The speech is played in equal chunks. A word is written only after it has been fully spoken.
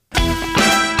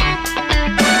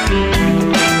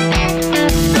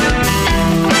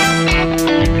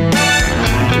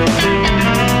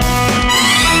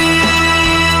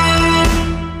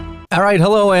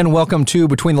gentlemen, welcome to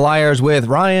Between the Liars with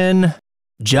Ryan,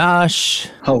 Josh.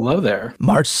 Hello there.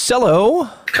 Marcelo.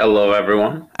 Hello,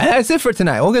 everyone. And that's it for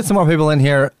tonight. We'll get some more people in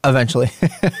here eventually.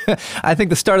 I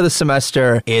think the start of the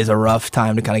semester is a rough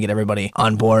time to kind of get everybody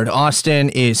on board.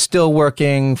 Austin is still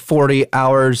working 40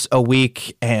 hours a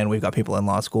week, and we've got people in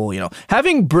law school. You know,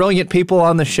 having brilliant people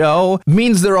on the show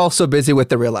means they're also busy with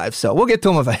their real lives. So we'll get to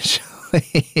them eventually.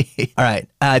 All right.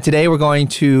 Today we're going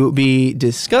to be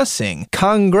discussing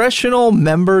congressional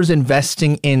members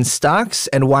investing in stocks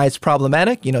and why it's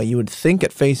problematic. You know, you would think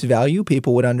at face value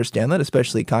people would understand that,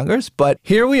 especially Congress. But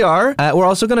here we are. We're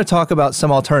also going to talk about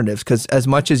some alternatives because as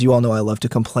much as you all know I love to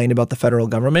complain about the federal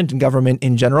government and government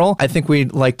in general, I think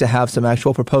we'd like to have some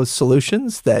actual proposed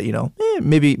solutions that, you know,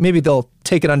 maybe they'll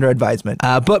take it under advisement.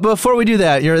 But before we do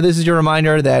that, this is your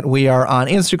reminder that we are on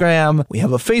Instagram. We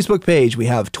have a Facebook page. We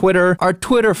have Twitter. Our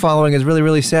Twitter following is really,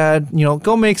 really sad. You know,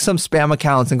 go make some spam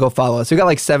accounts and go follow us. We got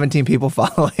like 17 people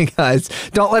following us.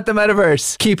 Don't let the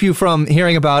metaverse keep you from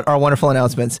hearing about our wonderful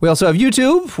announcements. We also have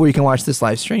YouTube where you can watch this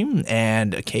live stream.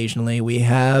 And occasionally we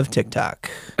have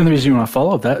TikTok. And the reason you want to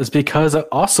follow that is because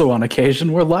also on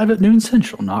occasion we're live at noon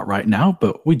central. Not right now,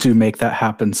 but we do make that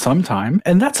happen sometime.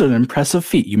 And that's an impressive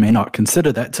feat. You may not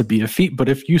consider that to be a feat, but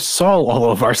if you saw all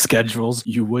of our schedules,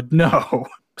 you would know.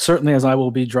 Certainly, as I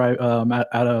will be at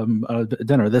a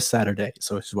dinner this Saturday,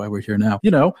 so this is why we're here now.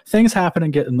 You know, things happen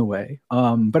and get in the way.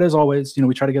 But as always, you know,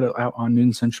 we try to get it out on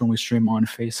Noon Central and we stream on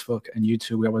Facebook and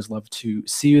YouTube. We always love to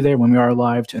see you there when we are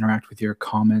live to interact with your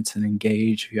comments and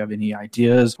engage. If you have any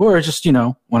ideas or just, you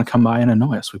know, want to come by and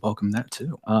annoy us, we welcome that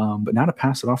too. But now to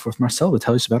pass it off with Marcel to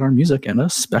tell us about our music and a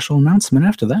special announcement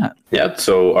after that. Yeah,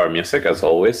 so our music, as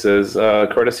always, is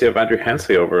courtesy of Andrew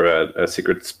Hensley over at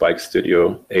Secret Spike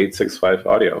Studio 865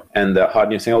 Audio. And the hot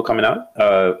new single coming out,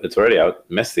 it's already out,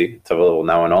 Misty. It's available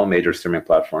now on all major streaming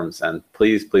platforms. And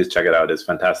please check it out. It's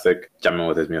fantastic. Jamming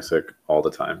with his music all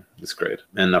the time. It's great.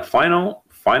 And the final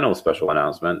special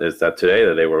announcement is that today,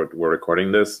 the day we're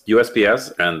recording this,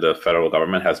 USPS and the federal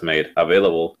government has made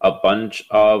available a bunch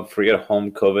of free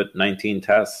at-home COVID-19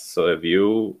 tests. So if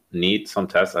you need some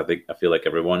tests, I feel like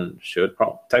everyone should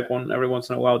probably take one every once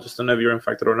in a while just to know if you're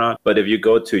infected or not. But if you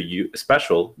go to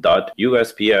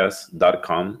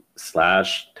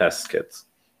special.usps.com/test kits,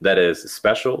 that is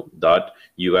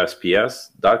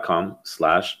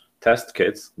special.usps.com/test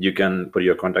kits, you can put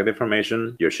your contact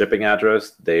information, your shipping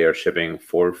address. They are shipping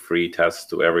 4 free tests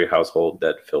to every household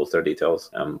that fills their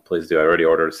details. Please do. I already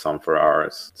ordered some for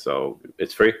ours. So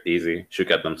it's free, easy. Should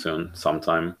get them soon,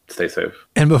 sometime. Stay safe.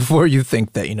 And before you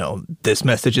think that, you know, this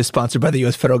message is sponsored by the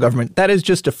U.S. federal government, that is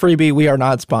just a freebie. We are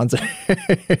not sponsored.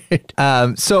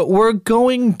 So we're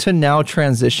going to now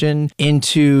transition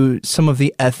into some of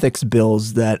the ethics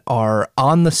bills that are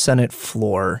on the Senate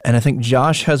floor. And I think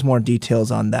Josh has more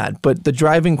details on that. But the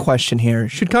driving question here,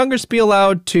 should Congress be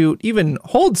allowed to even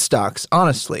hold stocks,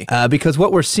 honestly? Because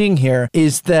what we're seeing here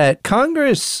is that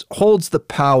Congress holds the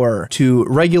power to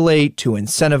regulate, to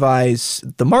incentivize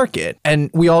the market. And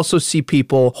we also see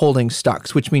people holding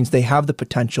stocks, which means they have the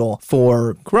potential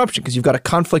for corruption because you've got a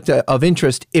conflict of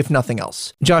interest, if nothing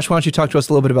else. Josh, why don't you talk to us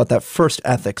a little bit about that first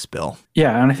ethics bill?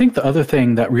 Yeah, and I think the other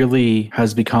thing that really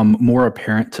has become more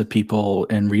apparent to people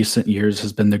in recent years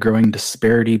has been the growing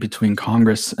disparity between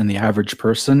Congress and the average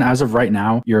person. As of right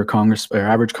now, your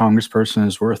average congressperson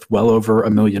is worth well over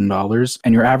 $1 million,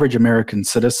 and your average American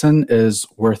citizen is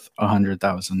worth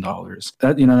 $100,000.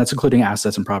 That, you know, that's including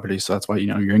assets and property. So that's why, you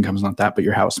know, your income is not that, but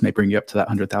your house may bring you up to that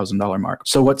 $100,000 mark.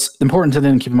 So what's important to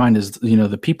then keep in mind is, you know,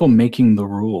 the people making the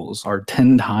rules are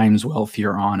 10 times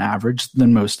wealthier on average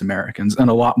than most Americans, and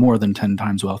a lot more than 10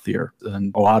 times wealthier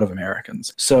than a lot of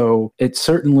Americans. So it's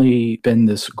certainly been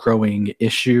this growing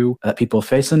issue that people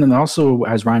face. And also,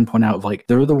 as Ryan pointed out, like,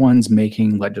 they're the ones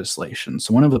making legislation.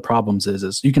 So one of the problems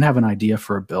is you can have an idea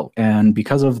for a bill, and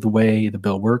because of the way the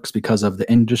bill works, because of the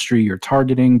industry you're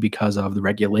targeting, because of the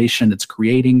regulation it's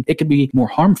creating, it could be more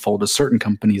harmful to certain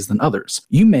companies than others.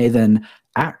 You may then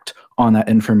act on that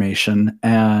information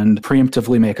and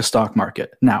preemptively make a stock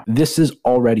market. Now, this is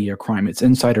already a crime. It's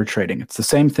insider trading. It's the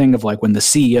same thing of like when the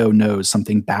CEO knows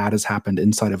something bad has happened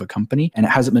inside of a company and it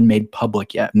hasn't been made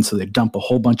public yet. And so they dump a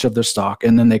whole bunch of their stock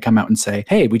and then they come out and say,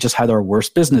 hey, we just had our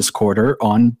worst business quarter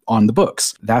on the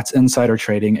books. That's insider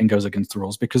trading and goes against the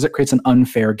rules because it creates an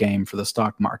unfair game for the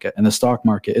stock market. And the stock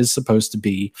market is supposed to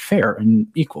be fair and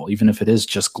equal, even if it is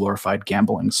just glorified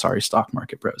gambling. Sorry, stock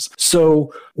market bros.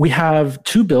 So we have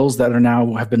two bills that are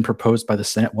now have been proposed by the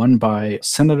Senate, one by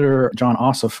Senator Jon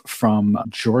Ossoff from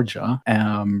Georgia,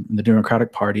 the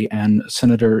Democratic Party, and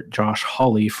Senator Josh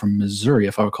Hawley from Missouri,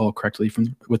 if I recall correctly,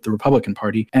 with the Republican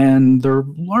Party. And they're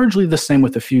largely the same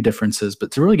with a few differences, but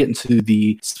to really get into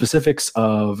the specifics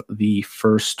of the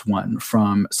first one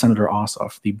from Senator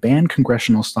Ossoff, the Ban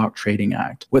Congressional Stock Trading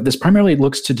Act, what this primarily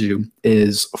looks to do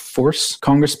is force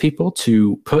Congress people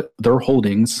to put their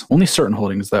holdings, only certain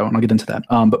holdings though, and I'll get into that,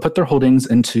 but put their holdings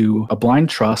into a blind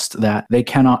trust that they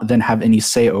cannot then have any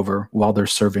say over while they're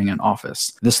serving in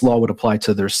office. This law would apply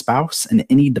to their spouse and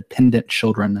any dependent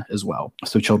children as well,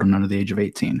 so children under the age of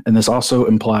 18. And this also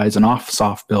implies an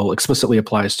off-soft bill explicitly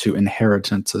applies to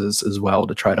inheritances as well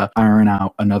to try to iron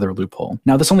out another loophole.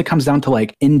 Now, this only comes down to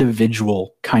like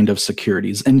individual kind of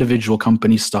securities, individual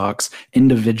company stocks,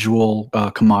 individual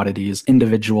commodities,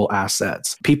 individual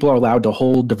assets. People are allowed to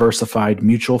hold diversified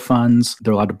mutual funds.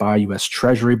 They're allowed to buy U.S.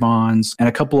 Treasury bonds and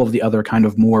a couple of the other kind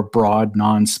of more broad,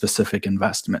 non-specific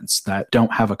investments that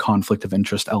don't have a conflict of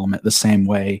interest element the same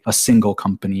way a single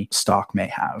company stock may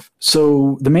have.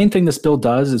 So the main thing this bill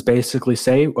does is basically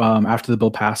say after the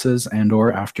bill passes and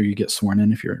or after you get sworn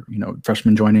in, if you're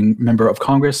freshman joining member of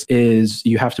Congress, is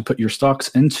you have to put your stocks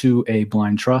into a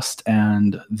blind trust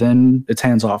and then it's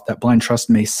hands off. That blind trust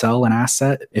may sell an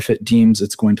asset if it deems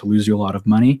it's going to lose you a lot of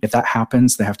money. If that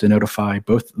happens, they have to notify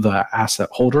both the asset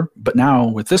holder. But now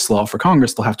with this law for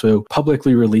Congress, they'll have to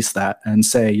publicly release that and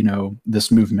say,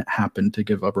 this movement happened to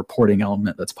give a reporting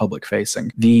element that's public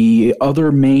facing. The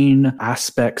other main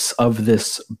aspects of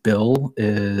this bill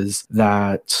is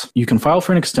that you can file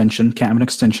for an extension, can't have an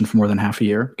extension for more than half a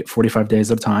year, get 45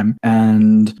 days at a time.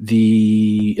 And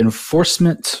the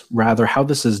enforcement, rather, how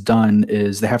this is done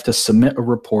is they have to submit a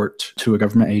report to a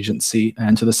government agency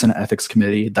and to the Senate Ethics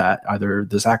Committee that either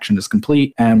this action is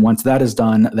complete, and once that is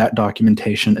done, that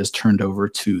documentation is turned over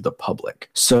to the public.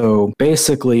 So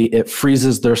basically, it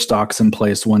freezes their stocks in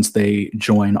place once they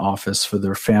join office for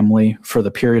their family for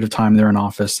the period of time they're in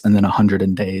office, and then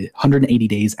 180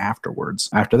 days afterwards.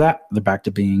 After that, they're back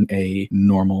to being a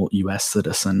normal U.S.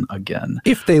 citizen again.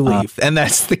 If they leave, and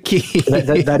that's the key.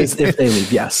 that is if they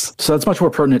leave, yes. So that's much more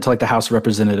pertinent to like the House of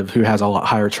Representatives, who has a lot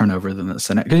higher turnover than the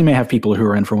Senate, because you may have people who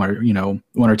are in for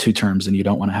one or two terms and you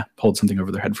don't want to hold something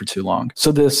over their head for too long.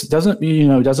 So this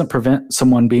doesn't prevent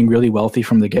someone being really wealthy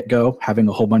from the get-go, having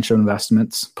a whole bunch of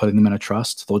investments, putting them in a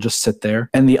trust. They'll just sit there.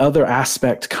 And the other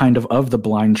aspect of the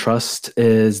blind trust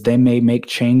is they may make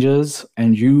changes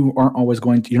and you're not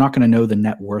going to know the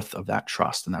net worth of that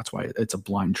trust. And that's why it's a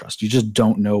blind trust. You just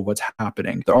don't know what's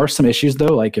happening. There are some issues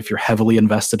though, like if you're heavily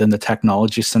invested in the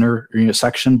technology center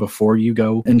section before you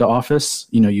go into office,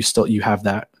 you have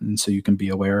that. And so you can be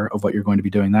aware of what you're going to be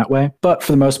doing that way. But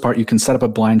for the most part, you can set up a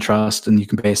blind trust and you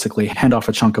can basically hand off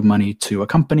a chunk of money to a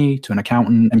company, to an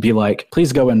accountant, and be like,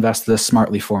 please go invest this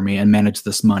smartly for me and manage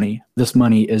this money. This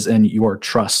money is in your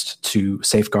trust to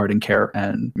safeguard and care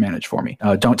and manage for me.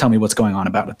 Don't tell me what's going on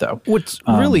about it though. What's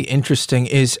really interesting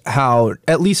is how,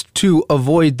 at least to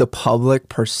avoid the public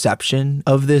perception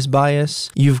of this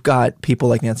bias, you've got people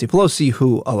like Nancy Pelosi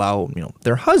who allow,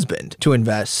 their husband to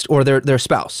invest or their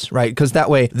spouse, right? Because that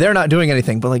way they're not doing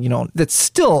anything, but that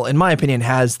still, in my opinion,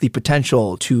 has the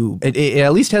potential to, it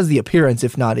at least has the appearance,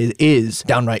 if not it is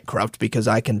downright corrupt, because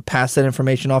I can pass that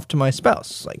information off to my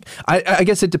spouse. I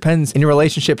guess it depends in your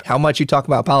relationship how much you talk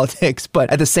about politics, but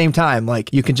at the same time,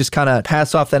 you can just kind of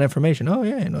pass off that information. Oh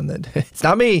yeah, that it's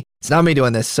not me. It's not me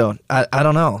doing this, so I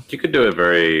don't know. You could do it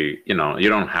very, you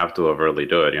don't have to overtly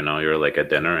do it. You're like at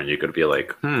dinner and you could be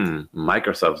like,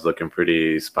 Microsoft's looking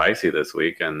pretty spicy this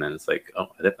week. And then it's like, oh,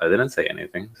 I didn't say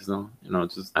anything. So,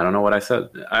 I don't know what I said.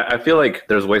 I feel like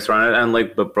there's ways around it.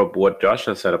 And but what Josh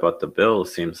has said about the bill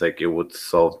seems like it would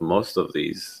solve most of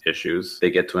these issues. They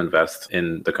get to invest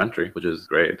in the country, which is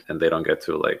great. And they don't get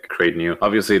to create new.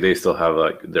 Obviously, they still have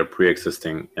their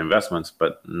pre-existing investments,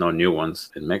 but no new ones.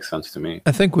 It makes sense to me.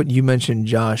 I think what you mentioned,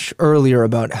 Josh, earlier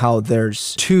about how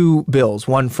there's two bills,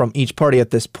 one from each party at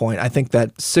this point. I think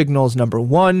that signals, number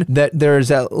one, that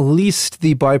there's at least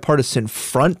the bipartisan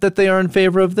front that they are in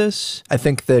favor of this. I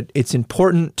think that it's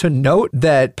important to note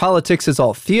that politics is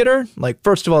all theater.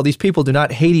 First of all, these people do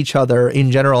not hate each other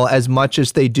in general as much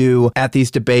as they do at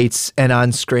these debates and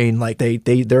on screen.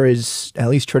 There is, at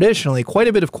least traditionally, quite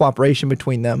a bit of cooperation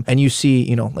between them. And you see,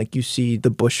 you see the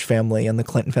Bush family and the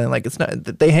Clinton family, it's not,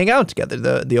 they hang out together.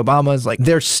 The Obamas, like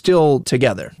they're still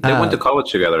together. They went to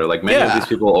college together. Like many of these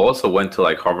people also went to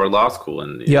like Harvard Law School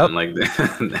and like.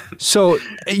 So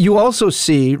you also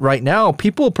see right now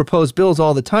people propose bills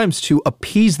all the times to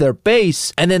appease their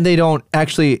base, and then they don't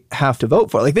actually have to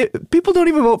vote for it. Like people don't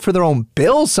even vote for their own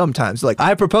bills sometimes. Like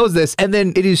I propose this, and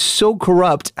then it is so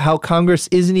corrupt how Congress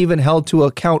isn't even held to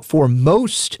account for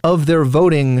most of their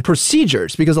voting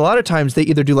procedures, because a lot of times they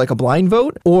either do like a blind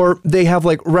vote or they have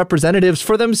like representatives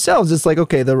for themselves. It's like,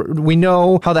 okay, we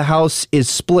know how the House is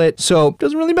split, so it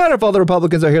doesn't really matter if all the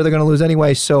Republicans are here, they're going to lose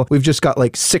anyway. So we've just got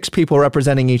like 6 people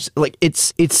representing each. Like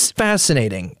it's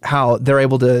fascinating how they're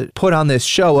able to put on this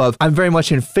show of, I'm very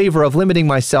much in favor of limiting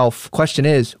myself. Question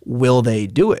is, will they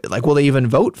do it? Like, will they even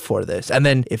vote for this? And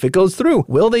then if it goes through,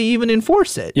 will they even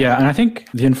enforce it? Yeah, and I think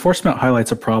the enforcement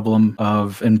highlights a problem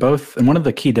of and one of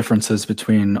the key differences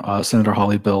between Senator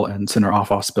Hawley's bill and Senator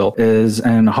Ossoff's bill is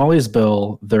in Hawley's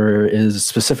bill, there is a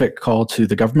specific call to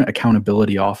the Government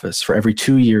Accountability Office for every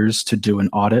 2 years to do an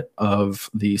audit of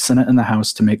the Senate and the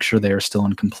House to make sure they are still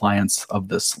in compliance of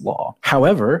this law.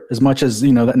 However, as much as,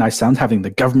 that nice sounds, having the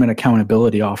Government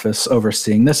Accountability Office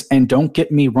overseeing this, and don't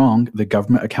get me wrong, the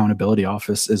Government Accountability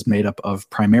Office is made up of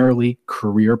primarily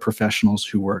career professionals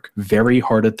who work very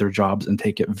hard at their jobs and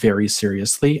take it very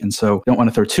seriously. And so don't want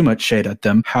to throw too much shade at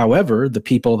them. However, the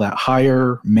people that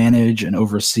hire, manage, and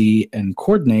oversee and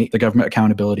coordinate the Government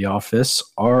Accountability Office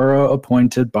are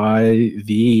appointed by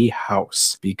the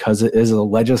House because it is a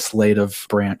legislative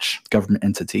branch government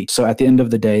entity. So at the end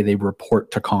of the day, they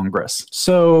report to Congress.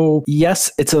 So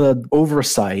yes, it's an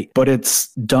oversight, but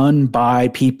it's done by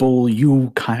people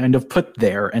you kind of put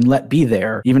there and let be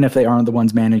there, even if they aren't the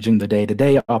ones managing the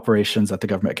day-to-day operations at the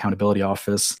Government Accountability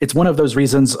Office. It's one of those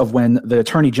reasons of when the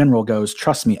Attorney General goes,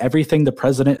 trust me, everything the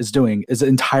president is doing is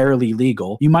entirely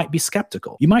legal. You might be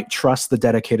skeptical. You might trust the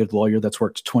dedicated lawyer that's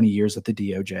worked 20 years at the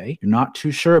DOJ. You're not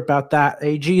too sure about that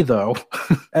AG though.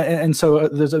 And so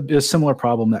there's a similar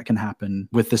problem that can happen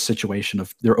with this situation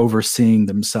of they're overseeing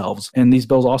themselves. And these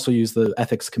bills also use the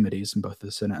ethics committees in both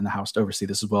the Senate and the House to oversee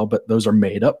this as well, but those are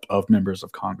made up of members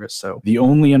of Congress. So the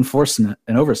only enforcement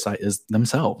and oversight is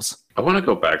themselves. I want to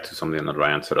go back to something that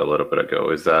Ryan said a little bit ago,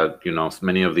 is that,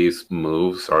 many of these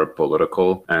moves are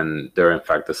political and they're in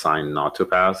fact designed not to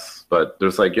pass. But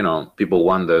there's people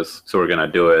want this, so we're going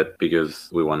to do it because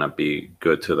we want to be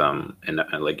good to them. And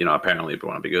apparently we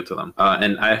want to be good to them.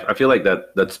 And I feel like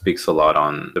that speaks a lot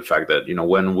on the fact that,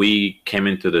 when we came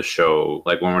into the show,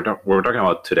 like when we're talking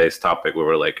about today's topic, we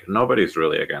were like, nobody's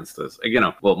really against this.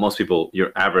 Most people,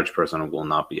 your average person will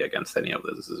not be against any of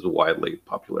this. This is widely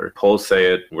popular. Polls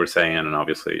say it, we're saying it, and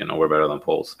obviously, we're better than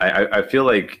polls. I feel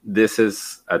like this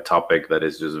is a topic that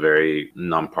is just very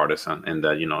nonpartisan, and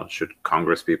that, should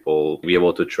Congress people be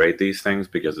able to trade these things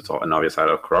because it's all an obvious side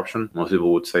of corruption? Most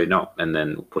people would say no. And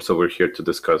then, so we're here to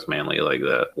discuss mainly like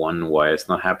why it's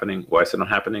not happening,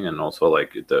 and also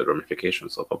like the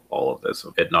ramifications of all of this,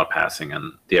 of it not passing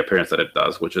and the appearance that it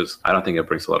does, which is, I don't think it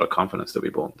brings a lot of confidence to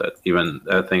people that even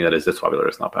a thing that is this popular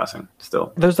is not passing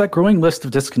still. There's that growing list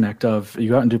of disconnect of, you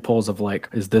go out and do polls of like,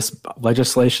 is this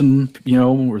legislation,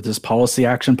 or this policy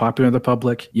action popular in the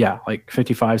public? Yeah, like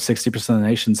 55-60% of the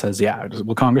nation says, yeah.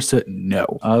 Will Congress do it?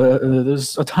 No.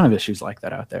 There's a ton of issues like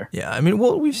that out there. Yeah,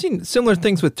 we've seen similar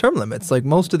things with term limits. Like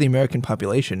most of the American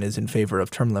population is in favor of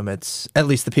term limits, at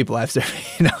least the people I've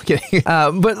surveyed. No, kidding.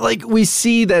 But like we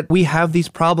see that we have these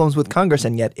problems with Congress,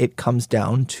 and yet it comes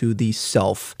down to the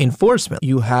self-enforcement.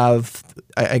 You have,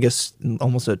 I guess,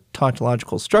 almost a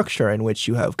tautological structure in which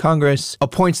you have Congress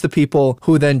appoints the people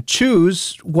who then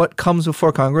choose what comes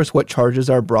before Congress, what charges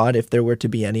are brought, if there were to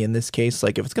be any in this case.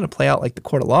 Like if it's going to play out like the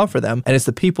court of law for them, and it's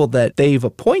the people that they've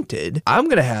appointed, I'm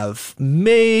going to have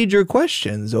major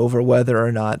questions over whether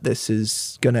or not this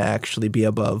is going to actually be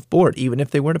above board, even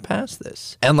if they were to pass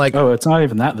this. And like, oh, it's not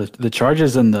even that. The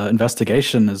charges and the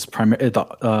investigation is primarily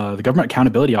the Government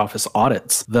Accountability Office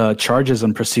audits. The charges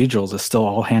and procedurals is still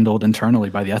all handled internally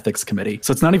by the ethics committee.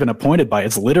 So it's not even appointed by,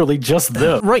 it's literally just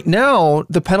them. Right now,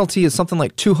 the penalty is something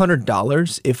like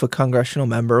 $200 if a congressional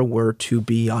member were to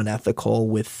be unethical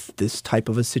with this type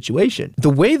of a situation. The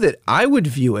way that I would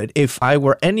view it, if I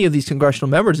were any of these congressional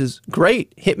members, is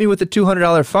great, hit me with a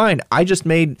 $200 fine. I just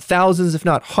made thousands, if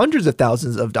not hundreds of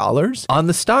thousands of dollars on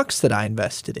the stocks that I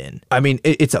invested in.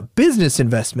 It's a business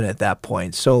investment at that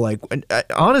point. So like,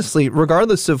 honestly,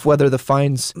 regardless of whether the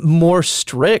fine's more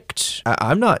strict,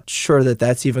 I'm not sure that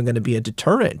that's even going to be a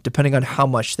deterrent, depending on how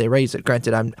much they raise it.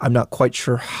 Granted, I'm not quite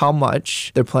sure how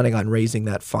much they're planning on raising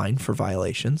that fine for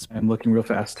violations. I'm looking real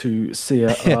fast to see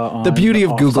it on the beauty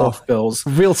of Google bills.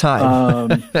 Real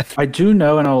time. I do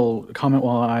know, and I'll comment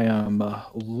while I am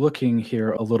looking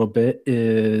here a little bit,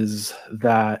 is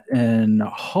that in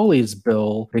Hawley's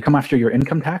bill, they come after your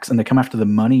income tax and they come after the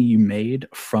money you made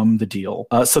from the deal.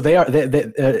 So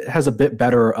it has a bit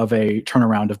better of a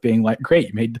turnaround of being like,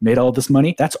 great, you made all this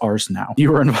money. That's ours now.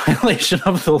 You were in violation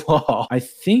of the law. I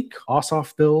think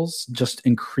Ossoff bills just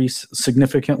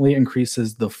significantly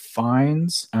increases the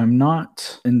fines. I'm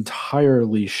not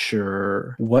entirely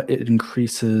sure what it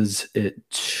increases it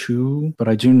to, but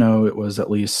I do know it was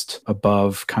at least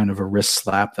above kind of a wrist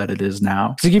slap that it is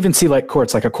now. Because you can even see like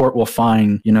courts, like a court will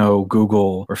fine,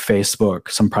 Google or Facebook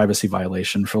some privacy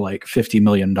violation for like $50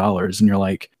 million. And you're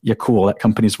like, yeah, cool. That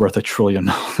company's worth $1 trillion,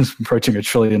 approaching $1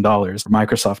 trillion.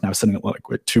 Microsoft now sitting at like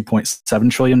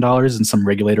 $2.7 trillion, and some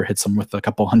regulator hits them with a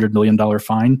couple $100 million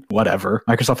fine. Whatever.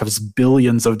 Microsoft has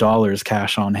billions of dollars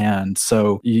cash on hand.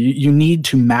 So you need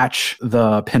to match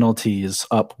the penalties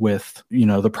up with,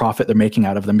 the profit they're making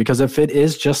out of them. Because if it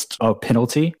is just a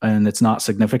penalty and it's not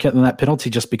significant, then that penalty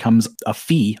just becomes a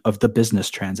fee of the business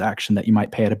transaction that you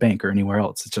might pay at a bank or anywhere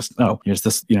else. It's just, here's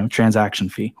this, transaction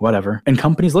fee, whatever. And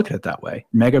companies look at it that way.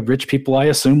 Mega rich people, I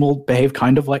assume, will behave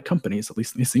kind of like companies. At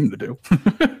least they seem to do.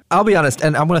 I'll be honest,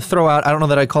 and I'm going to throw out, I don't know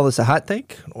that I call this a hot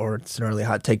take, or it's an early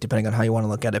hot take, depending on how you want to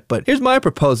look at it, but here's my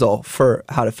proposal for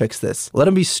how to fix this. Let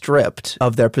them be stripped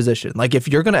of their position. Like, if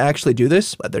you're going to actually do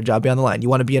this, let their job be on the line. You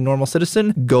want to be a normal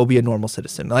citizen? Go be a normal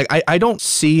citizen. Like, I don't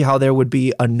see how there would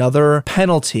be another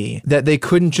penalty that they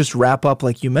couldn't just wrap up,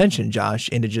 like you mentioned, Josh,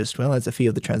 into just, well, it's a fee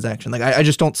of the transaction. Like, I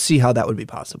just don't see how that would be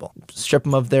possible. Strip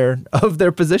them of their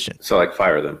position. So, like,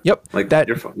 fire them. Yep. Like, that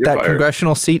you're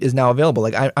congressional seat is now available.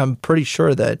 Like, I'm pretty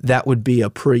sure that would be a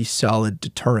pretty solid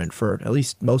deterrent for at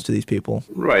least most of these people.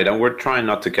 Right. And we're trying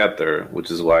not to get there, which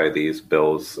is why these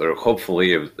bills, or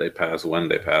hopefully if they pass, when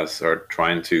they pass, are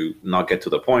trying to not get to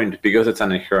the point, because it's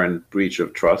an inherent breach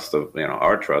of trust, of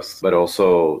our trust, but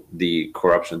also the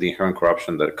inherent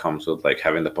corruption that comes with like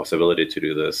having the possibility to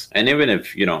do this. And even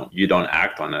if you don't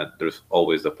act on it, there's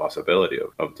always the possibility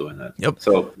of doing it. Yep.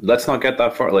 So let's not get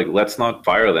that far. Like, let's not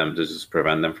fire them to just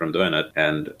prevent them from doing it,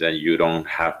 and then you don't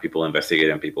have people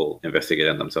investigating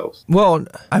themselves. Well,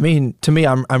 I mean, to me,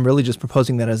 I'm really just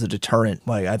proposing that as a deterrent.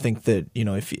 Like, I think that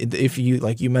if you,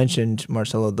 like you mentioned,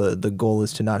 Marcelo, the goal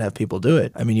is to not have people do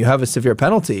it. I mean, you have a severe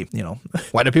penalty.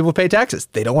 Why do people pay taxes?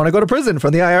 They don't want to go to prison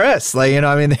from the IRS. Like,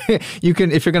 I mean, you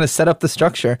can, if you're going to set up the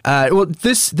structure. Well,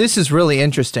 this is really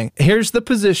interesting. Here's the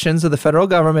positions of the federal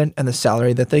government and the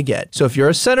salary that they get. So if you're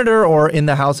a senator or in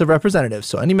the House of Representatives,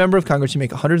 so any member of Congress, you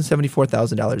make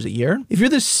 $174,000 a year. If you're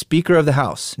the Speaker of the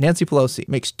House, Nancy Pelosi,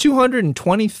 makes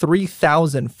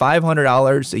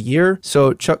 $223,500 a year.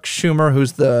 So Chuck Schumer,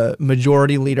 who's the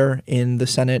majority leader in the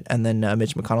Senate, and then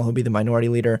Mitch McConnell, who'll be the minority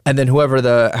leader, and then whoever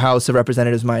the House of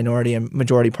Representatives minority and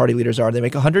majority party leaders are, they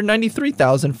make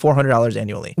 $193,400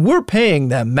 annually. We're paying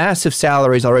them massive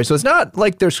salaries already. So it's not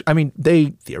like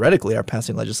they theoretically are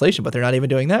passing legislation, but they're not even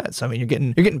doing that. So I mean, you're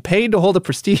getting paid to hold a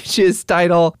prestigious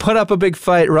title, put up a big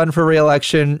fight, run for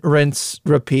re-election, rinse,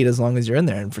 repeat as long as you're in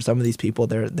there. And for some of these people,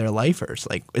 they're lifers.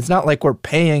 Like, it's not like we're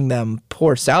paying them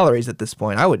poor salaries at this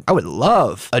point. I would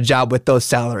love a job with those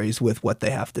salaries with what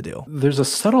they have to do. There's a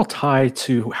subtle tie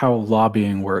to how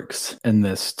lobbying works in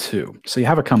this too. So you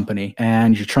have a company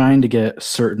and you're trying to get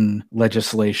certain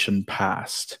legislation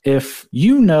passed. If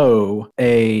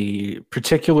a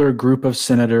particular group of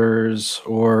senators,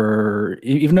 or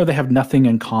even though they have nothing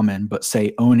in common, but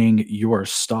say owning your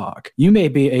stock, you may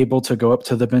be able to go up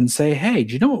to them and say, hey,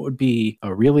 do you know what would be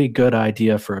a really good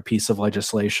idea for a piece of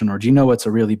legislation? Or do you know what's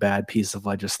a really bad piece of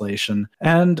legislation?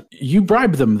 And you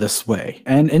bribe them this way.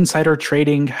 And insider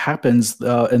trading happens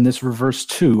in this reverse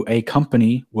too. A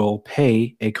company will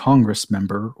pay a Congress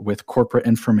member with corporate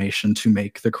information to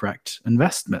make the correct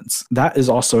investments. That is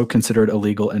also considered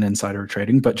illegal in insider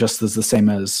trading, but just as the same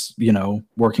as,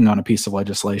 working on a piece of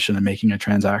legislation and making a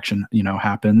transaction,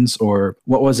 happens. Or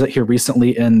what was it here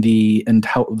recently in the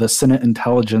Senate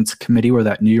Intelligence Committee, where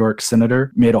that New York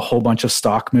senator made a whole bunch of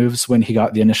stock moves when he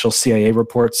got the initial CIA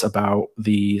reports about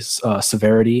the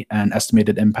severity and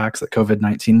estimated impacts that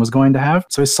COVID-19 was going to have.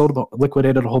 So he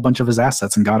liquidated a whole bunch of his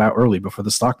assets and got out early before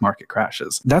the stock market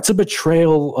crashes. That's a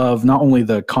betrayal of not only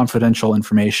the confidential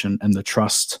information and the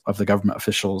trust of the government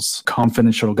officials,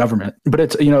 confidential government, but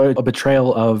it's, a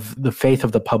betrayal of the faith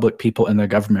of the public people in their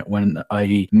government when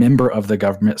a member of the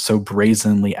government so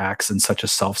brazenly acts in such a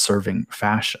self-serving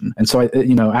fashion. And so,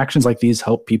 actions like these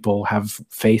help people have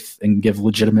faith and give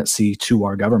legitimacy to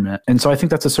our government. And And so I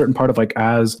think that's a certain part of like,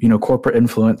 as you know, corporate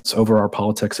influence over our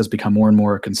politics has become more and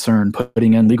more a concern,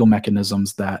 putting in legal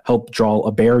mechanisms that help draw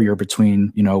a barrier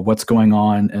between, you know, what's going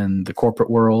on in the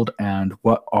corporate world and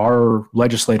what our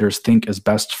legislators think is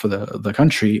best for the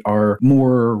country are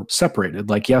more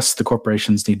separated. Like, yes, the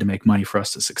corporations need to make money for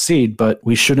us to succeed, but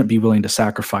we shouldn't be willing to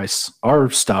sacrifice our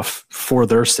stuff for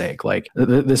their sake. Like,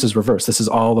 this is reverse. This is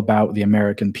all about the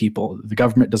American people. The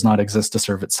government does not exist to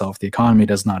serve itself. The economy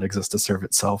does not exist to serve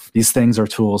itself. These things are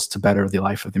tools to better the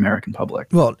life of the American public.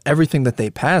 Well, everything that they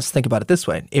pass, think about it this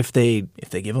way. If they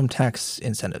give them tax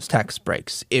incentives, tax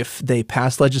breaks, if they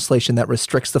pass legislation that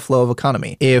restricts the flow of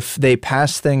economy, if they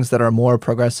pass things that are more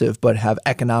progressive but have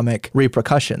economic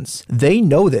repercussions, they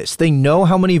know this. They know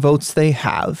how many votes they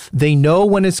have. They know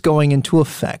when it's going into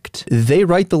effect. They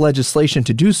write the legislation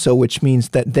to do so, which means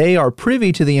that they are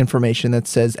privy to the information that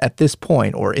says at this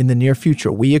point or in the near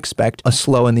future, we expect a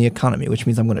slow in the economy, which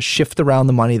means I'm going to shift around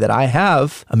the money that I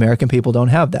have. American people don't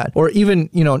have that. Or even,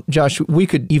 you know, Josh, we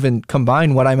could even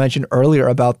combine what I mentioned earlier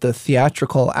about the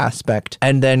theatrical aspect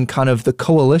and then kind of the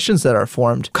coalitions that are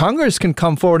formed. Congress can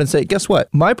come forward and say, guess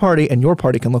what? My party and your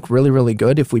party can look really, really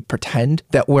good if we pretend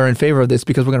that we're in favor of this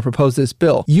because we're going to propose this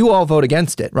bill. You all vote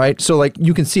against it, right? So like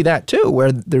you can see that too,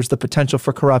 where there's the potential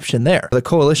for corruption there. The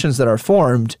coalitions that are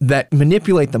formed that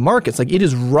manipulate the markets, like it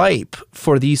is ripe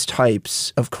for these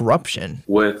types of corruption.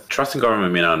 With trusting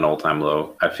government being at an all-time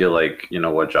low, I feel like, you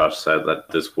know, what Josh said, that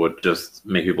this would just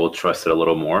make people trust it a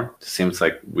little more. It seems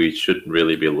like we should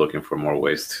really be looking for more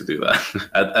ways to do that,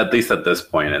 at least at this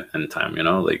point in time, you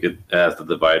know, like as the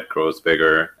divide grows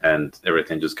bigger and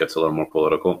everything just gets a little more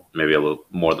political, maybe a little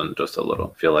more than just a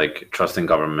little. I feel like trusting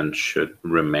government should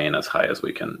remain as high as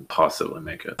we can possibly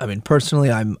make it. I mean,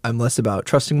 personally, I'm less about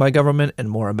trusting my government and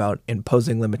more about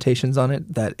imposing limitations on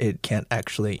it that it can't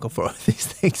actually go forward with these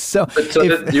things. So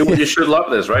you should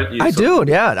love this, right? I do,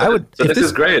 yeah. I would. So this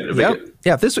is great.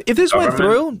 Yeah, if this went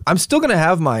through, I'm still going to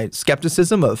have my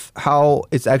skepticism of how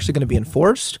it's actually going to be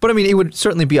enforced. But I mean, it would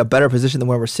certainly be a better position than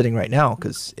where we're sitting right now,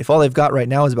 because if all they've got right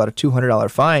now is about a $200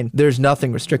 fine, there's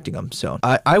nothing restricting them. So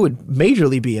I would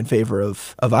majorly be in favor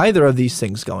of either of these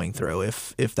things going through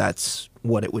if that's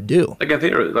what it would do.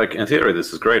 Like in theory,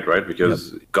 this is great, right?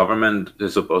 Because government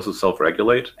is supposed to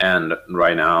self-regulate, and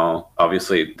right now,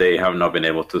 obviously, they have not been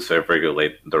able to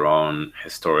self-regulate their own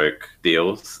historic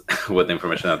deals with the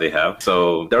information that they have.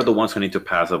 So they're the ones who need to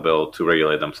pass a bill to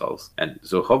regulate themselves, and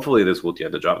so hopefully this will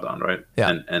get the job done, right?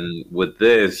 Yeah. And with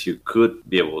this, you could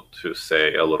be able to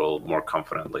say a little more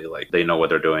confidently, like they know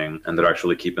what they're doing, and they're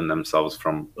actually keeping themselves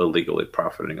from illegally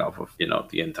profiting off of, you know,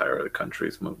 the entire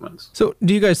country's movements. So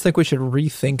do you guys think we should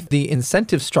rethink the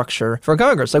incentive structure for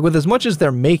Congress? Like with as much as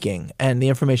they're making and the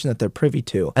information that they're privy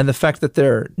to and the fact that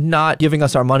they're not giving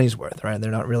us our money's worth, right? They're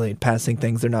not really passing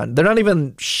things. They're not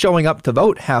even showing up to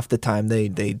vote half the time.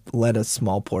 They let a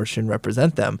small portion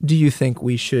represent them. Do you think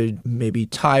we should maybe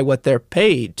tie what they're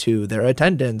paid to their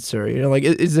attendance, or, you know, like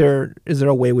is there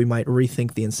a way we might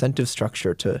rethink the incentive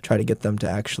structure to try to get them to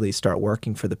actually start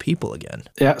working for the people again?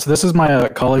 Yeah, so this is my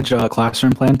college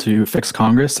classroom plan to fix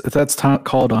Congress. That's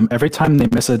called every time they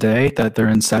miss a day that they're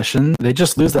in session, they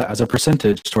just lose that as a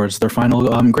percentage towards their final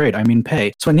grade. I mean,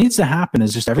 pay. So what needs to happen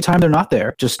is just every time they're not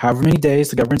there, just however many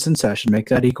days the government's in session, make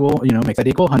that equal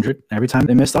 100. Every time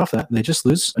they missed off that, they just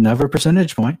lose another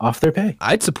percentage point off their pay.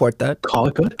 I'd support that. Call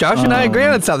it good. Josh and I agree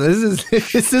on something.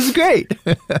 This is great.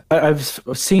 I've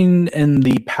seen in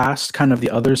the past kind of the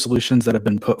other solutions that have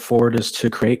been put forward is to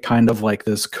create kind of like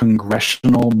this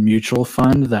congressional mutual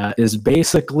fund that is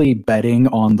basically betting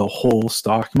on the whole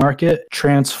stock market,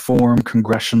 transform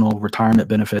congressional retirement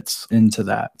benefits into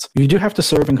that. You do have to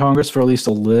serve in Congress for at least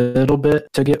a little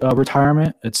bit to get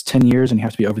retirement. It's 10 years and you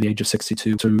have to be over the age of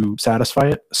 62 to satisfy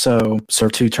it. So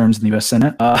serve 2 terms in the U.S.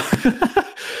 Senate.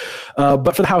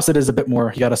 But for the House, it is a bit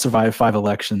more. You got to survive 5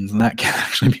 elections, and that can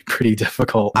actually be pretty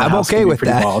difficult. I'm okay with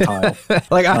that.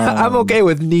 Like, I'm okay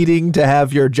with needing to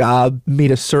have your job meet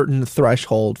a certain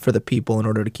threshold for the people in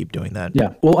order to keep doing that.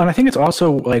 Yeah. Well, and I think it's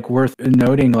also like worth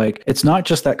noting, like, it's not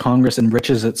just that Congress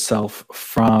enriches itself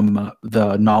from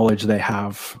the knowledge they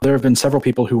have. There have been several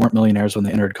people who weren't millionaires when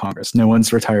they entered Congress. No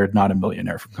one's retired not a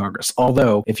millionaire from Congress.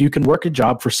 Although, if you can work a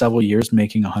job for several years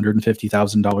making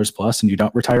 $150,000 plus and you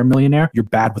don't retire a millionaire, you're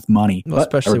bad with money. Well,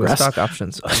 especially with stock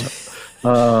options.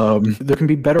 There can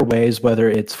be better ways, whether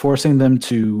it's forcing them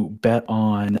to bet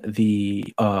on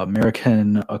the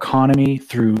American economy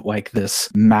through like this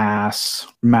mass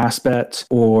bet,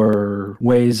 or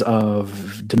ways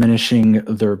of diminishing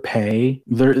their pay.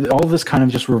 All of this kind of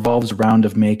just revolves around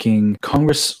of making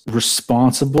Congress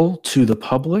responsible to the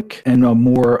public in a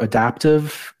more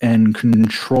adaptive and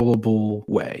controllable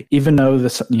way. Even though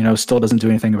this, still doesn't do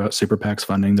anything about super PACs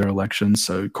funding their elections,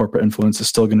 so corporate influence is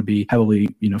still going to be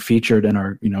heavily, featured in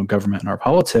our, government and our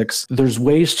politics. There's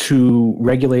ways to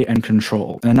regulate and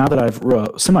control. And now that I've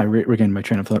semi-regained my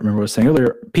train of thought, remember what I was saying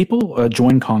earlier, people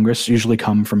join Congress usually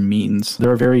come from means.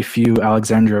 There are very few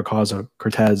Alexandria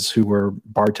Ocasio-Cortez who were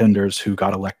bartenders who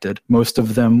got elected. Most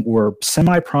of them were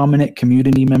semi-prominent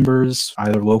community members,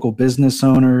 either local business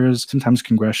owners, sometimes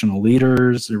congressional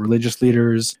leaders, religious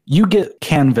leaders. You get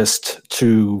canvassed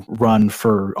to run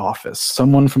for office.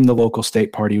 Someone from the local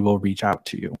state party will reach out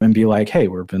to you and be like, hey,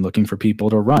 we've been looking for people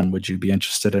to run. Would you be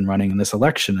interested in running in this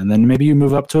election? And then maybe you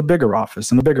move up to a bigger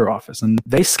office and a bigger office, and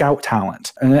they scout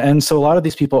talent. And so a lot of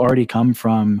these people already come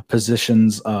from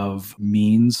positions of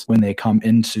means when they come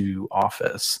into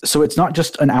office. So it's not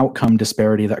just an outcome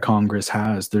disparity that Congress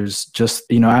has. There's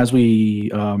just, as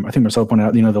we, I think Marcel pointed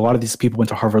out, a lot of these people went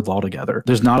to Harvard Law together.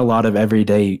 There's not a lot of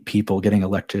everyday people getting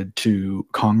elected to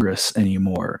Congress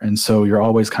anymore. And so you're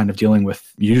always kind of dealing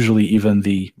with usually even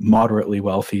the moderately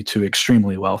wealthy to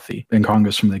extremely wealthy in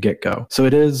Congress from the get-go. So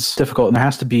it is difficult, and there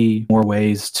has to be more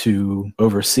ways to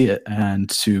oversee it and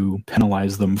to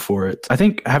penalize them for it. I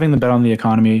think having them bet on the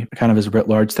economy kind of as a writ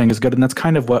large thing is good, and that's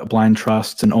kind of what blind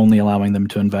trust and only allowing them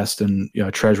to invest in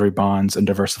treasury bonds and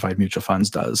diversified mutual funds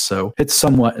does. So it's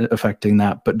somewhat affecting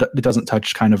that, but it doesn't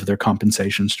touch kind of their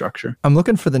compensation structure. I'm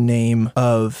looking for the name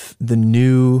of the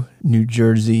new New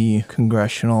Jersey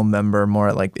congressional member,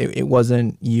 more like it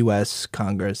wasn't U.S.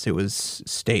 Congress, it was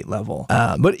state level.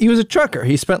 But he was a trucker.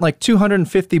 He spent like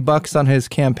 $250 on his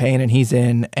campaign, and he's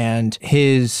in. And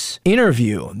his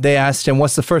interview, they asked him,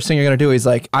 what's the first thing you're going to do? He's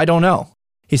like, I don't know.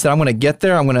 He said, I'm going to get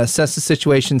there, I'm going to assess the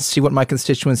situation, see what my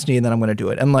constituents need, and then I'm going to do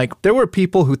it. And like, there were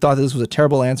people who thought this was a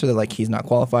terrible answer. They're like, he's not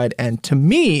qualified. And to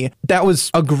me, that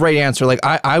was a great answer. Like,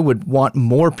 I would want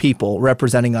more people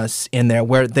representing us in there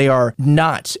where they are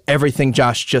not everything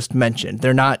Josh just mentioned.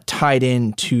 They're not tied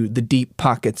into the deep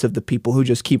pockets of the people who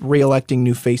just keep re-electing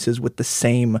new faces with the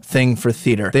same thing for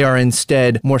theater. They are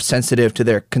instead more sensitive to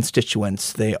their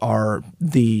constituents. They are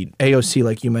the AOC,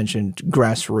 like you mentioned,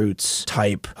 grassroots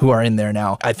type who are in there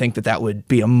now. I think that would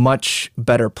be a much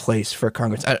better place for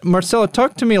Congress. Marcelo,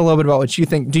 talk to me a little bit about what you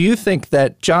think. Do you think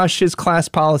that Josh's class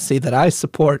policy that I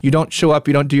support, you don't show up,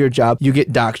 you don't do your job, you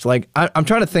get docked? Like, I'm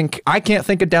trying to think. I can't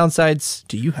think of downsides.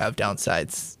 Do you have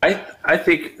downsides? I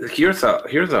think here's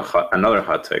another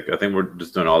hot take. I think we're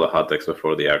just doing all the hot takes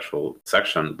before the actual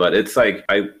section, but it's like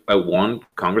I want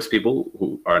Congress people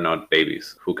who are not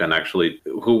babies, who can actually,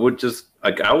 who would just,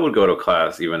 like, I would go to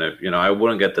class even if, I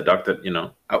wouldn't get deducted,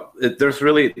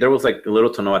 there was like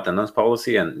little to no attendance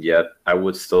policy, and yet I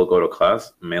would still go to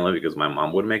class, mainly because my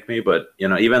mom would make me. But,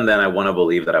 even then I want to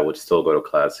believe that I would still go to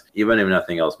class, even if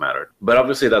nothing else mattered. But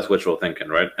obviously that's wishful thinking,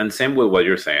 right? And same with what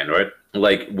you're saying, right?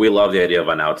 Like, we love the idea of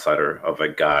an outsider, of a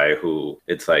guy who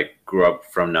it's like grew up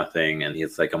from nothing and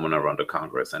he's like, I'm going to run to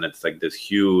Congress. And it's like this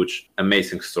huge,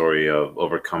 amazing story of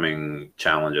overcoming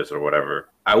challenges or whatever.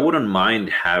 I wouldn't mind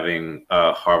having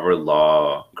a Harvard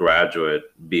Law graduate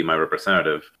be my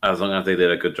representative, as long as they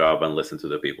did a good job and listened to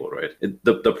the people, right?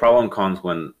 The problem comes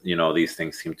when, these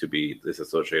things seem to be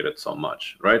disassociated so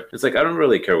much, right? It's like, I don't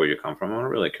really care where you come from. I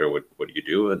don't really care what you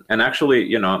do. And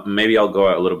actually, maybe I'll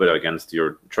go a little bit against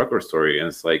your trucker story. And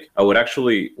it's like, I would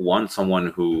actually want someone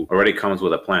who already comes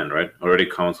with a plan, right? Already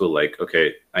comes with like,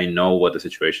 okay, I know what the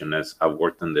situation is. I've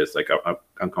worked in this. Like, I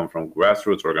come from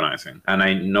grassroots organizing, and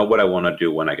I know what I want to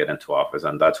do when I get into office,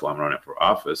 and that's why I'm running for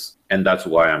office, and that's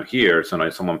why I'm here. So now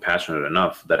someone passionate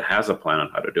enough that has a plan on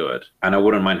how to do it. And I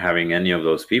wouldn't mind having any of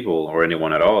those people or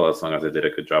anyone at all, as long as they did a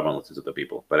good job and listened to the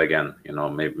people. But again,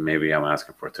 maybe I'm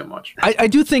asking for too much. I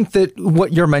do think that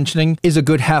what you're mentioning is a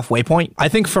good halfway point. I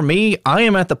think for me, I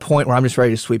am at the point where I'm just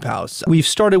ready to sweep house. We've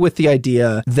started with the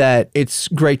idea that it's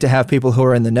great to have people who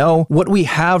are in the know. What we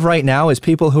have right now is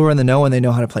people who are in the know and they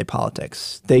know how to play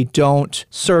politics. They don't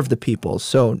serve the people.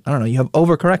 So, I don't know, you have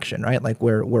overcorrection, right? Like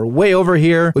we're way over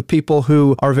here with people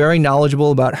who are very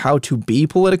knowledgeable about how to be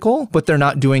political, but they're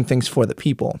not doing things for the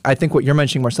people. I think what you're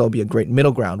mentioning, Marcel, would be a great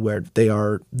middle ground where they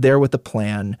are there with the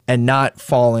plan and not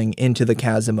falling into the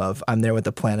chasm of I'm there with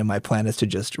the plan and my plan is to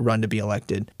just run to be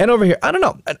elected. And over here, I don't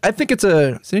know. I think it's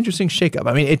an interesting shakeup.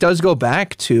 I mean, it does go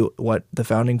back to what the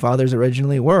founding fathers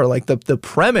originally were. Like the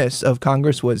premise of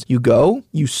Congress was you go,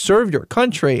 you serve your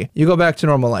country, you go back to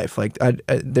normal life. Like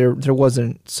there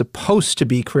wasn't supposed to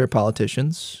be career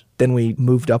politicians. Then we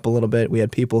moved up a little bit. We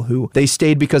had people who they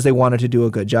stayed because they wanted to do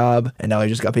a good job. And now we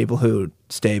just got people who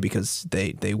stay because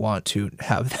they want to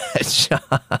have that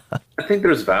job. I think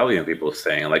there's value in people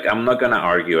staying. Like, I'm not going to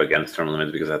argue against term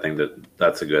limits because I think that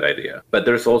that's a good idea. But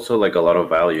there's also like a lot of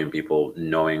value in people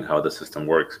knowing how the system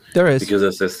works. There is. Because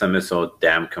the system is so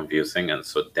damn confusing and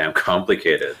so damn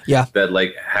complicated. Yeah. That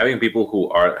like having people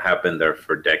who have been there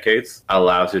for decades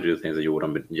allows you to do things that you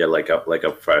wouldn't be, like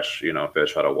a fresh,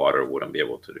 fish out of water wouldn't be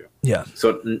able to do. Yeah.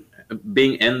 So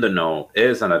being in the know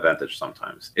is an advantage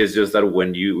sometimes. It's just that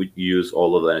when you use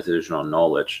all of the institutional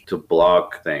knowledge to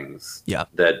block things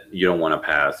that you don't want to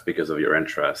pass because of your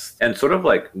interest. And sort of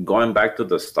like going back to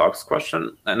the stocks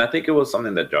question, and I think it was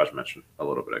something that Josh mentioned a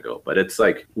little bit ago, but it's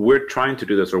like we're trying to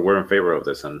do this, or we're in favor of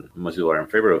this, and most people are in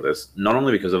favor of this, not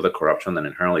only because of the corruption that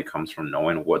inherently comes from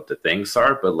knowing what the things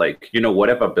are, but like, what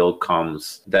if a bill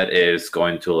comes that is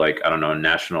going to like, I don't know,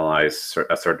 nationalize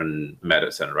a certain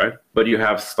medicine, right? But you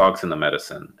have stocks in the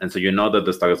medicine. And so you know that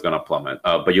the stock is going to plummet,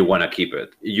 but you want to keep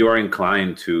it. You're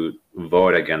inclined to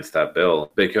vote against that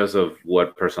bill because of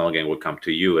what personal gain would come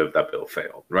to you if that bill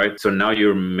failed, right? So now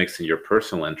you're mixing your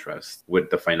personal interest with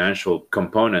the financial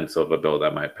components of a bill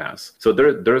that might pass. So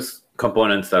there's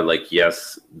components that like,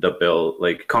 yes, the bill,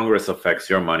 like Congress affects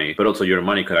your money, but also your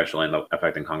money could actually end up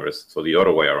affecting Congress. So the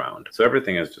other way around. So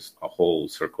everything is just a whole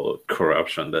circle of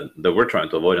corruption that we're trying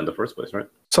to avoid in the first place, right?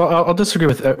 So I'll disagree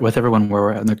with everyone where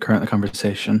we're at in the current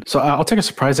conversation. So I'll take a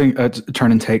surprising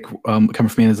turn and take coming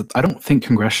from me is that I don't think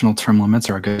congressional term limits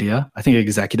are a good idea. I think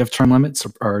executive term limits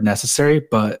are necessary,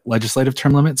 but legislative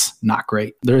term limits, not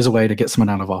great. There is a way to get someone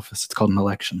out of office. It's called an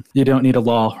election. You don't need a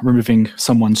law removing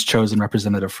someone's chosen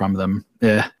representative from them.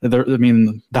 Yeah,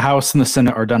 the House and the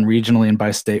Senate are done regionally and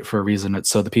by state for a reason. It's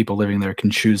so the people living there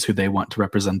can choose who they want to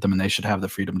represent them, and they should have the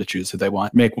freedom to choose who they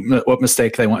want. Make what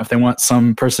mistake they want. If they want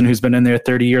some person who's been in there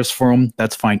 30 years for them,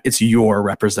 that's fine. It's your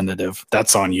representative.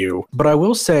 That's on you. But I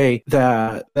will say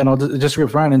that, and I'll disagree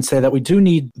with Ryan and say that we do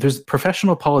need, there's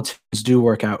professional politicians do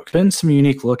work out. There's been some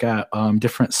unique look at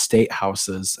different state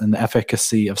houses and the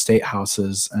efficacy of state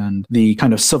houses and the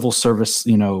kind of civil service,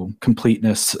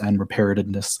 completeness and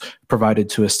reparatedness provided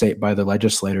to a state by the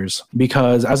legislators.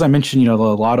 Because as I mentioned, a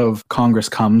lot of Congress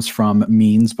comes from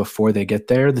means before they get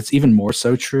there. That's even more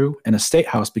so true in a state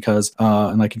house because,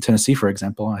 like in Tennessee, for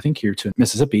example, I think here too,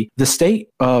 Mississippi, the state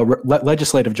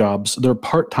legislative jobs, they're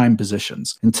part-time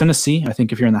positions. In Tennessee, I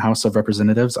think if you're in the House of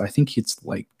Representatives, I think it's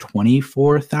like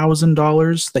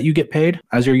 $24,000 that you get paid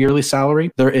as your yearly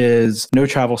salary. There is no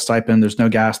travel stipend, there's no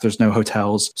gas, there's no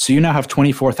hotels. So you now have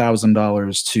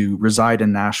 $24,000 to reside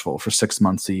in Nashville for 6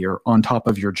 months a year on top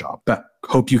of your job. But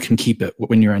hope you can keep it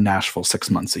when you're in Nashville 6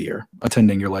 months a year,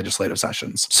 attending your legislative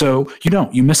sessions. So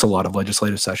you miss a lot of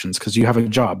legislative sessions because you have a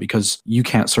job, because you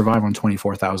can't survive on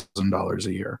 $24,000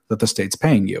 a year that the state's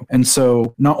paying you. And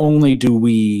so not only do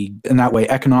we, in that way,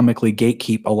 economically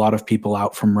gatekeep a lot of people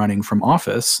out from running from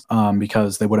office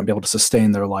because they wouldn't be able to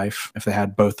sustain their life if they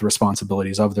had both the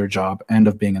responsibilities of their job and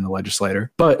of being in the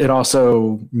legislature, but it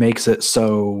also makes it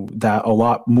so that a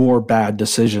lot more bad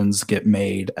decisions get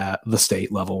made at the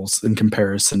state levels in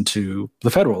comparison to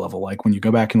the federal level. Like when you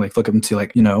go back and look up and see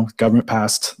government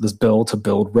passed this bill to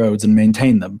build roads and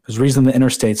maintain them. There's a reason the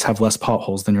interstates have less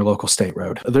potholes than your local state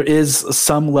road. There is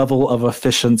some level of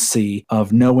efficiency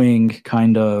of knowing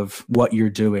kind of what you're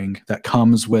doing that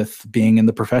comes with being in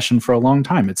the profession for a long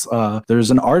time. It's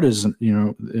there's an artisan,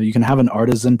 you can have an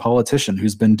artisan politician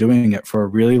who's been doing it for a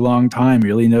really long time,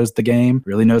 really knows the game,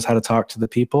 really knows how to talk to the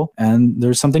people. And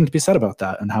there's something to be said about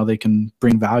that and how they can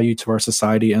bring value to our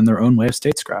society in their own way of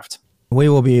statescraft. We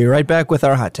will be right back with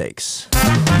our hot takes.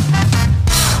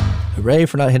 Hooray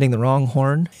for not hitting the wrong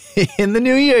horn in the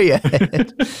new year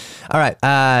yet. All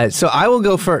right. So I will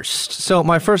go first. So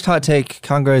my first hot take,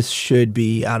 Congress should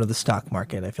be out of the stock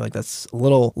market. I feel like that's a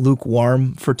little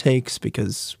lukewarm for takes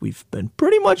because we've been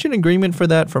pretty much in agreement for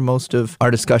that for most of our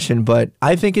discussion. But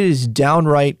I think it is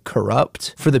downright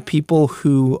corrupt for the people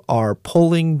who are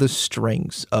pulling the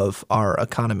strings of our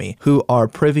economy, who are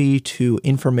privy to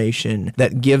information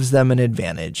that gives them an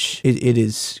advantage. It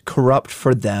is corrupt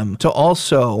for them to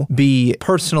also be be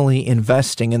personally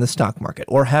investing in the stock market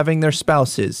or having their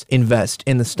spouses invest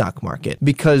in the stock market,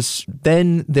 because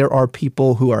then there are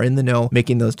people who are in the know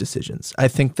making those decisions. I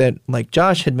think that, like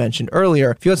Josh had mentioned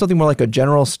earlier, if you have something more like a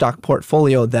general stock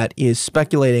portfolio that is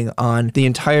speculating on the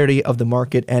entirety of the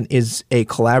market and is a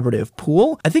collaborative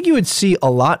pool, I think you would see a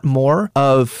lot more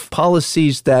of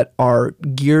policies that are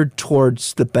geared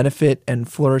towards the benefit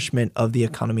and flourishment of the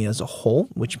economy as a whole,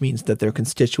 which means that their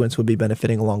constituents would be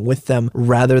benefiting along with them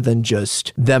rather than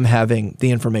just them having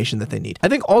the information that they need. I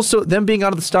think also them being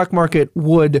out of the stock market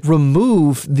would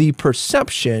remove the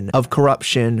perception of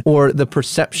corruption or the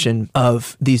perception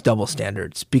of these double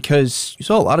standards, because you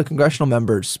saw a lot of congressional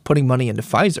members putting money into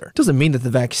Pfizer. Doesn't mean that the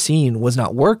vaccine was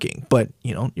not working, but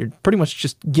you're pretty much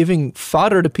just giving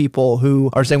fodder to people who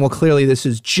are saying, well, clearly this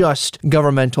is just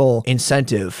governmental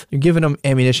incentive. You're giving them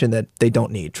ammunition that they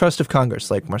don't need. Trust of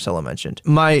Congress, like Marcelo mentioned.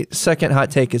 My second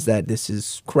hot take is that this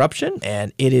is corruption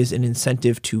and it is an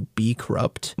incentive to be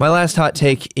corrupt. My last hot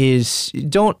take is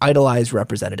don't idolize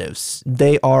representatives.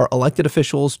 They are elected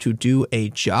officials to do a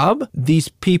job. These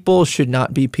people should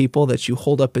not be people that you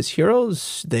hold up as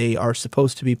heroes. They are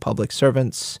supposed to be public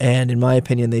servants, and in my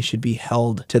opinion, they should be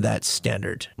held to that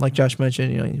standard. Like Josh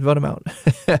mentioned, you vote them out.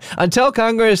 Until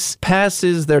Congress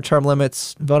passes their term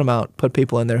limits, vote them out. Put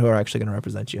people in there who are actually going to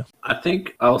represent you. I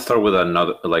think I'll start with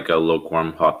another, like a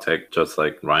lukewarm hot take, just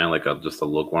like Ryan, just a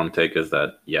lukewarm take is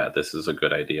that, yeah, this is a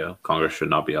good idea. Congress should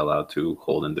not be allowed to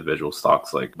hold individual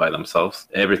stocks like by themselves.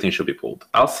 Everything should be pooled.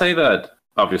 I'll say that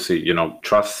obviously,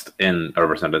 trust in our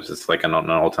representatives is like an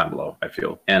all-time low, I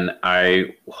feel. And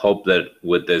I hope that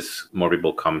with this, more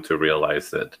people come to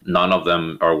realize that none of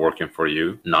them are working for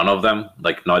you. None of them,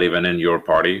 like not even in your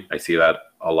party. I see that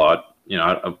a lot.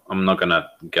 I'm not going to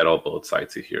get all both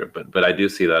sides here, but I do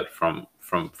see that from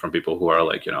people who are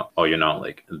like,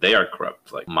 like they are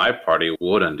corrupt. Like my party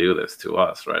wouldn't do this to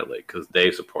us, right? Like, because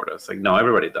they support us. Like, no,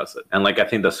 everybody does it. And like, I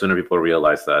think the sooner people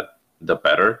realize that, the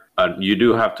better. You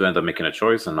do have to end up making a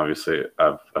choice, and obviously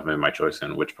I've made my choice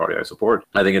in which party I support.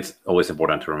 I think it's always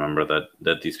important to remember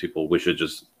that these people, we should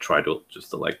just try to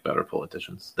just elect better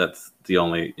politicians. That's the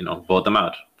only, vote them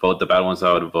out. Vote the bad ones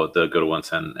out, vote the good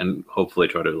ones, and hopefully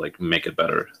try to like make it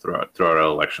better throughout our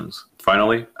elections.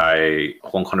 Finally, I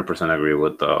 100% agree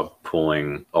with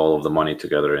pooling all of the money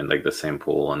together in like the same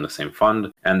pool and the same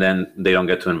fund. And then they don't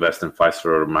get to invest in Pfizer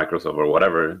or Microsoft or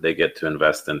whatever. They get to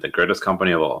invest in the greatest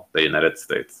company of all, the United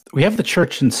States. We have the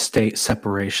church and state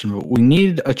separation, but we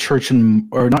need a church and,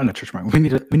 or not in a church market.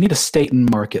 We need a state and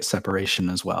market separation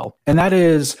as well. And that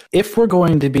is, if we're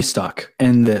going to be stuck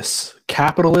in this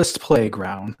capitalist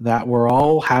playground that we're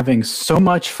all having so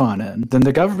much fun in, then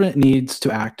the government needs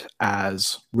to act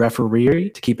as referee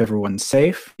to keep everyone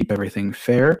safe, keep everything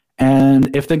fair.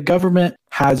 And if the government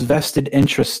has vested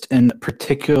interest in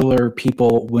particular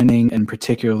people winning and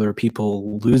particular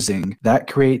people losing, that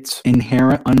creates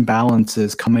inherent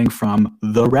unbalances coming from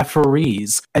the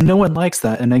referees. And no one likes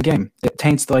that in a game. It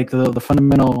taints like the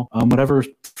fundamental, whatever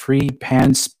free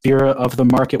pan spirit of the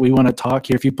market we want to talk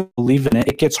here. If you believe in it,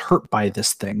 it gets hurt by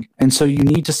this thing. And so you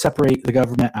need to separate the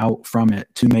government out from it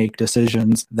to make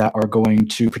decisions that are going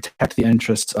to protect the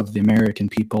interests of the American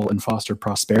people and foster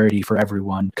prosperity for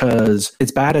everyone. Because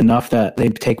it's bad enough that they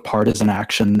take partisan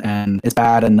action, and it's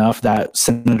bad enough that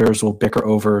senators will bicker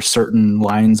over certain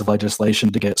lines of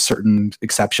legislation to get certain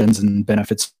exceptions and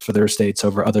benefits for their states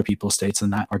over other people's states,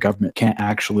 and that our government can't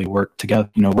actually work together,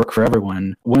 work for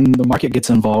everyone. When the market gets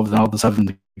involved, and all of a sudden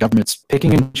the government's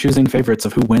picking and choosing favorites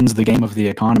of who wins the game of the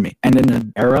economy. And in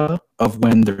an era of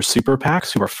when there's super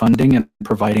PACs who are funding and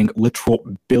providing literal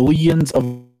billions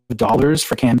of dollars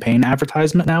for campaign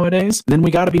advertisement nowadays, then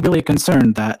we got to be really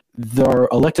concerned that their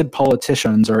elected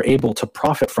politicians are able to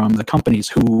profit from the companies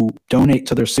who donate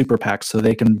to their super PACs so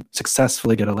they can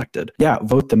successfully get elected. Yeah,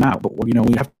 vote them out. But, we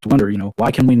have to wonder,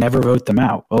 why can we never vote them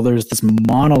out? Well, there's this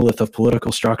monolith of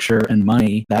political structure and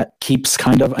money that keeps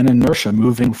kind of an inertia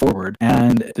moving forward.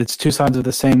 And it's two sides of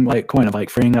the same coin of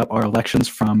freeing up our elections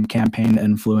from campaign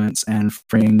influence and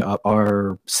freeing up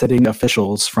our sitting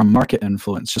officials from market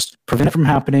influence. Just prevent it from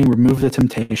happening, remove the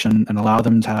temptation, and allow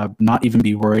them to not even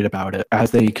be worried about it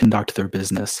as they conduct their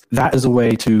business. That is a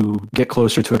way to get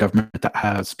closer to a government that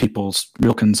has people's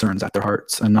real concerns at their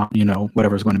hearts and not,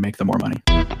 whatever's going to make them more money.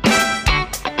 All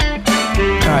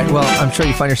right, well, I'm sure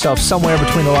you find yourself somewhere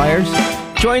between the wires.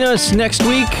 Join us next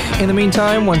week. In the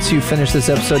meantime, once you finish this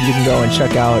episode, you can go and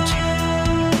check out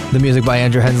the music by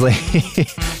Andrew Hensley.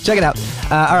 Check it out.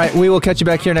 All right, we will catch you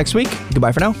back here next week.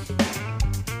 Goodbye for now.